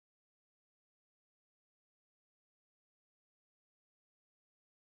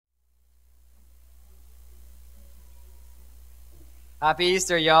Happy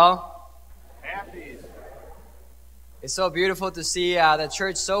Easter, y'all. Happy. It's so beautiful to see the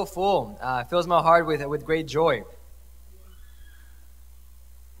church so full. It fills my heart with great joy.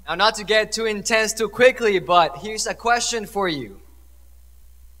 Now, not to get too intense too quickly, but here's a question for you.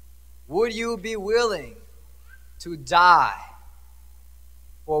 Would you be willing to die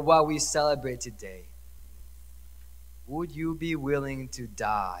for what we celebrate today? Would you be willing to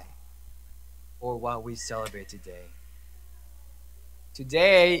die for what we celebrate today?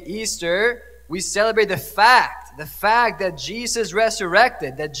 Today, Easter, we celebrate the fact that Jesus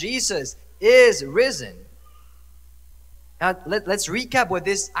resurrected, that Jesus is risen. Now, let's recap what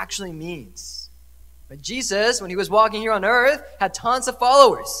this actually means. But Jesus, when he was walking here on earth, had tons of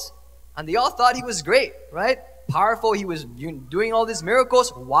followers. And they all thought he was great, right? Powerful, he was doing all these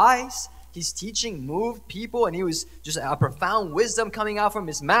miracles, wise. His teaching moved people, and he was just a profound wisdom coming out from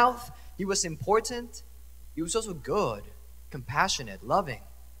his mouth. He was important. He was also good, compassionate, loving.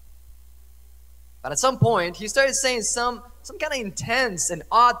 But at some point, he started saying some kind of intense and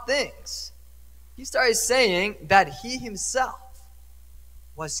odd things. He started saying that he himself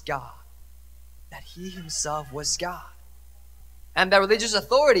was God. That he himself was God. And the religious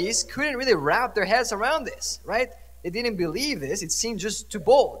authorities couldn't really wrap their heads around this, right? They didn't believe this. It seemed just too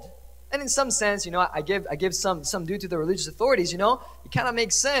bold. And in some sense, I give some due to the religious authorities, it kind of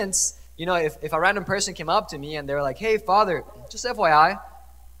makes sense. If a random person came up to me and they were like, "Hey, Father, just FYI,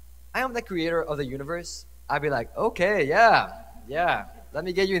 I am the creator of the universe," I'd be like, "Okay, yeah, let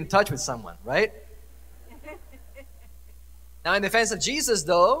me get you in touch with someone," right? Now, in defense of Jesus,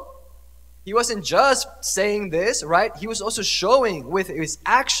 though, he wasn't just saying this, right? He was also showing with his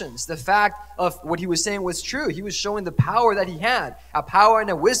actions the fact of what he was saying was true. He was showing the power that he had, a power and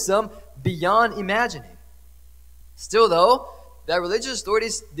a wisdom beyond imagining. Still, though, the religious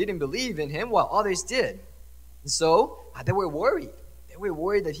authorities didn't believe in him while others did. And so they were worried. They were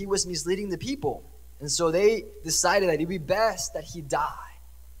worried that he was misleading the people. And so they decided that it would be best that he die.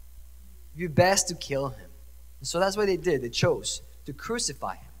 It would be best to kill him. And so that's what they did. They chose to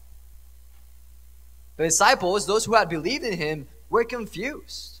crucify him. The disciples, those who had believed in him, were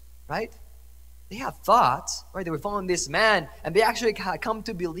confused, right? They had thoughts, right? They were following this man, and they actually had come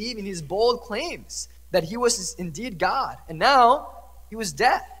to believe in his bold claims that he was indeed God, and now he was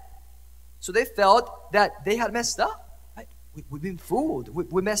dead. So they felt that they had messed up, right? We've been fooled.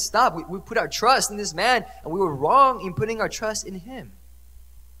 We messed up. We put our trust in this man, and we were wrong in putting our trust in him.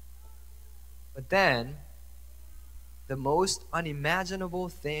 But then, the most unimaginable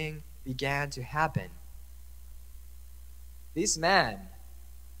thing began to happen. This man,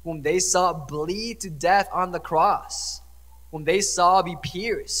 whom they saw bleed to death on the cross, whom they saw be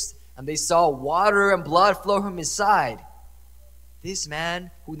pierced, and they saw water and blood flow from his side, this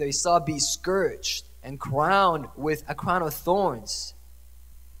man whom they saw be scourged and crowned with a crown of thorns,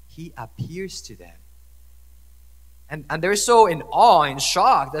 he appears to them. And they're so in awe, in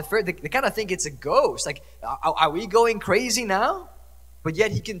shock, that they kind of think it's a ghost. Like, are we going crazy now? But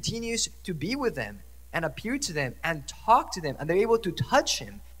yet he continues to be with them and appear to them and talk to them. And they're able to touch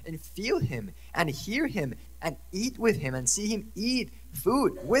him and feel him and hear him and eat with him and see him eat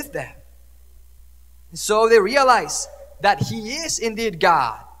food with them. And so they realize that he is indeed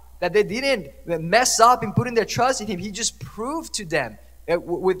God, that they didn't mess up in putting their trust in him. He just proved to them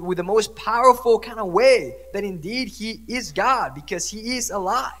with the most powerful kind of way that indeed he is God, because he is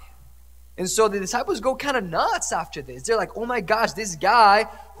alive. And so the disciples go kind of nuts after this. They're like, "Oh my gosh, this guy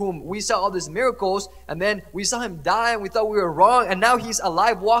whom we saw all these miracles, and then we saw him die and we thought we were wrong, and now he's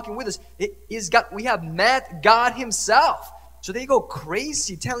alive walking with us. It is God. We have met God himself." So they go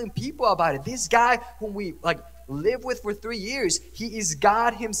crazy telling people about it. This guy whom we live with for 3 years, he is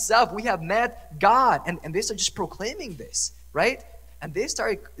God himself. We have met God. And they start just proclaiming this, right? And it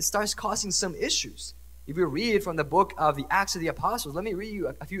starts causing some issues. If you read from the book of the Acts of the Apostles, let me read you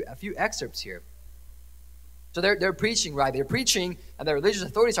a few excerpts here. So they're preaching, right? They're preaching, and the religious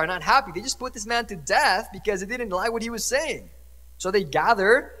authorities are not happy. They just put this man to death because they didn't like what he was saying. So they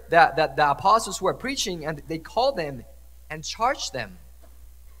gather the apostles who are preaching, and they call them and charge them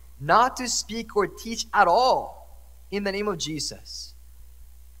not to speak or teach at all in the name of Jesus.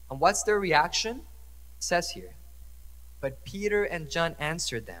 And what's their reaction? It says here, "But Peter and John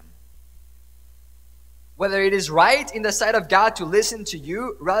answered them, 'Whether it is right in the sight of God to listen to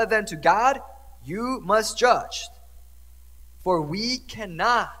you rather than to God, you must judge. For we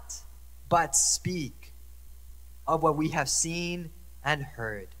cannot but speak of what we have seen and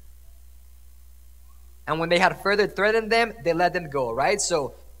heard.' And when they had further threatened them, they let them go," right?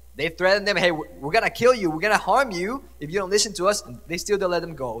 So they threatened them, "Hey, we're going to kill you. We're going to harm you if you don't listen to us." And they still don't let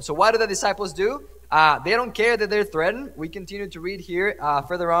them go. So what do the disciples do? They don't care that they're threatened. We continue to read here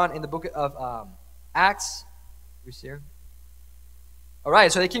further on in the book of Acts. Who's here? All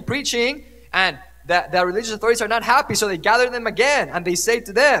right, so they keep preaching, and the religious authorities are not happy, so they gather them again, and they say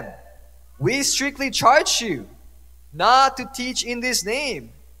to them, "We strictly charge you not to teach in this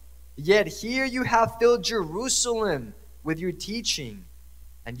name. Yet here you have filled Jerusalem with your teaching,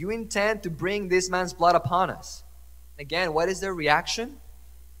 and you intend to bring this man's blood upon us." Again, what is their reaction?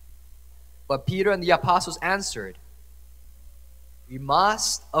 But Peter and the apostles answered, "We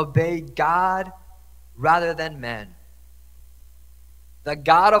must obey God rather than men. The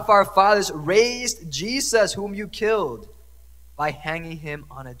God of our fathers raised Jesus, whom you killed, by hanging him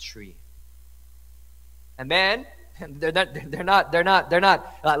on a tree." And then they're not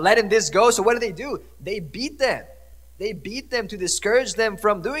letting this go. So what do? They beat them. They beat them to discourage them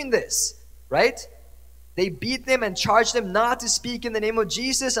from doing this, right? They beat them and charged them not to speak in the name of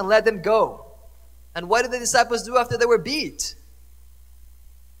Jesus and let them go. And what did the disciples do after they were beat?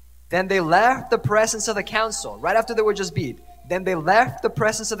 Then they left the presence of the council, right after they were just beat. Then they left the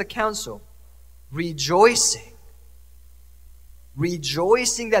presence of the council, rejoicing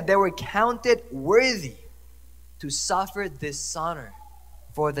that they were counted worthy to suffer dishonor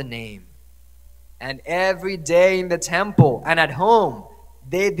for the name. And every day in the temple and at home,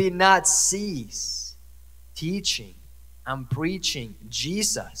 they did not cease teaching and preaching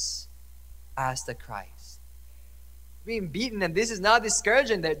Jesus as the Christ. Being beaten, and this is not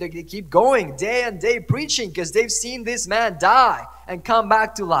discouraging. They keep going day and day preaching because they've seen this man die and come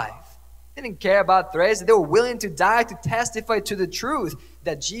back to life. They didn't care about threats. They were willing to die to testify to the truth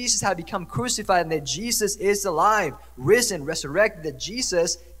that Jesus had become crucified and that Jesus is alive, risen, resurrected, that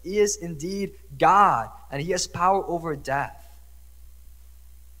Jesus is indeed God and he has power over death.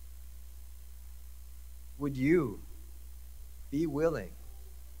 Would you be willing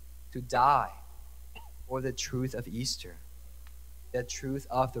to die for the truth of Easter, the truth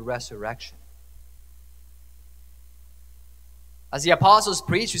of the resurrection? As the apostles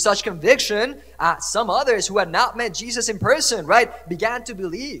preached with such conviction, some others who had not met Jesus in person, right, began to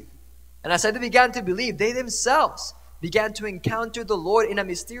believe. And as they began to believe, they themselves began to encounter the Lord in a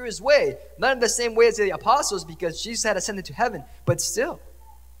mysterious way. Not in the same way as the apostles, because Jesus had ascended to heaven, but still,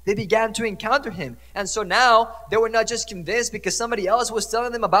 they began to encounter him. And so now, they were not just convinced because somebody else was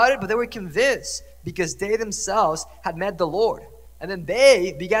telling them about it, but they were convinced because they themselves had met the Lord. And then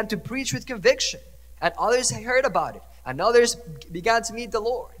they began to preach with conviction. And others had heard about it. And others began to meet the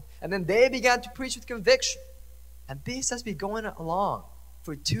Lord. And then they began to preach with conviction. And this has been going along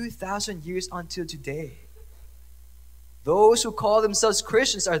for 2,000 years until today. Those who call themselves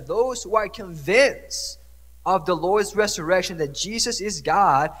Christians are those who are convinced of the Lord's resurrection, that Jesus is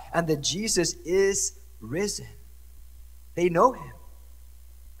God and that Jesus is risen. They know him.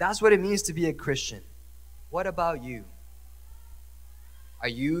 That's what it means to be a Christian. What about you? Are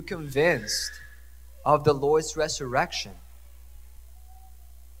you convinced of the Lord's resurrection?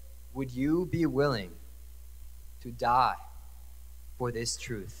 Would you be willing to die for this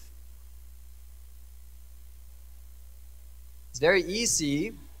truth? It's very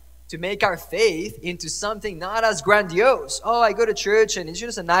easy to make our faith into something not as grandiose. Oh, I go to church and it's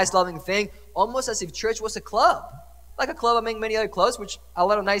just a nice, loving thing, almost as if church was a club. Like a club among many other clubs, which a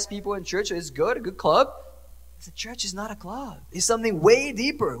lot of nice people in church is good, a good club. The church is not a club. It's something way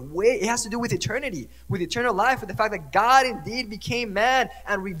deeper. It has to do with eternity, with eternal life, with the fact that God indeed became man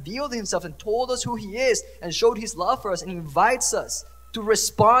and revealed himself and told us who he is and showed his love for us and invites us to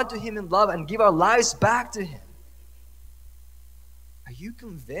respond to him in love and give our lives back to him. Are you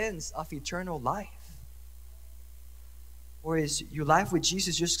convinced of eternal life? Or is your life with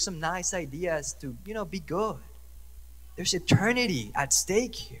Jesus just some nice ideas to, be good? There's eternity at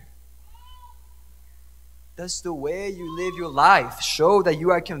stake here. Does the way you live your life show that you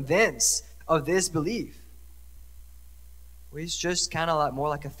are convinced of this belief? Or is it just kind of more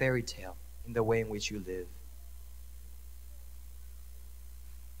like a fairy tale in the way in which you live?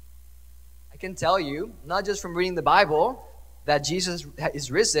 I can tell you, not just from reading the Bible, that Jesus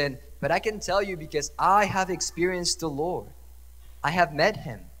is risen, but I can tell you because I have experienced the Lord. I have met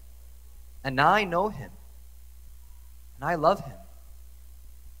him, and now I know him, and I love him.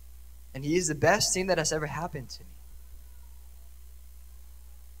 And he is the best thing that has ever happened to me.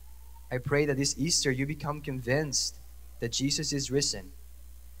 I pray that this Easter you become convinced that Jesus is risen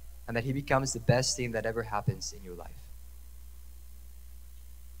and that he becomes the best thing that ever happens in your life.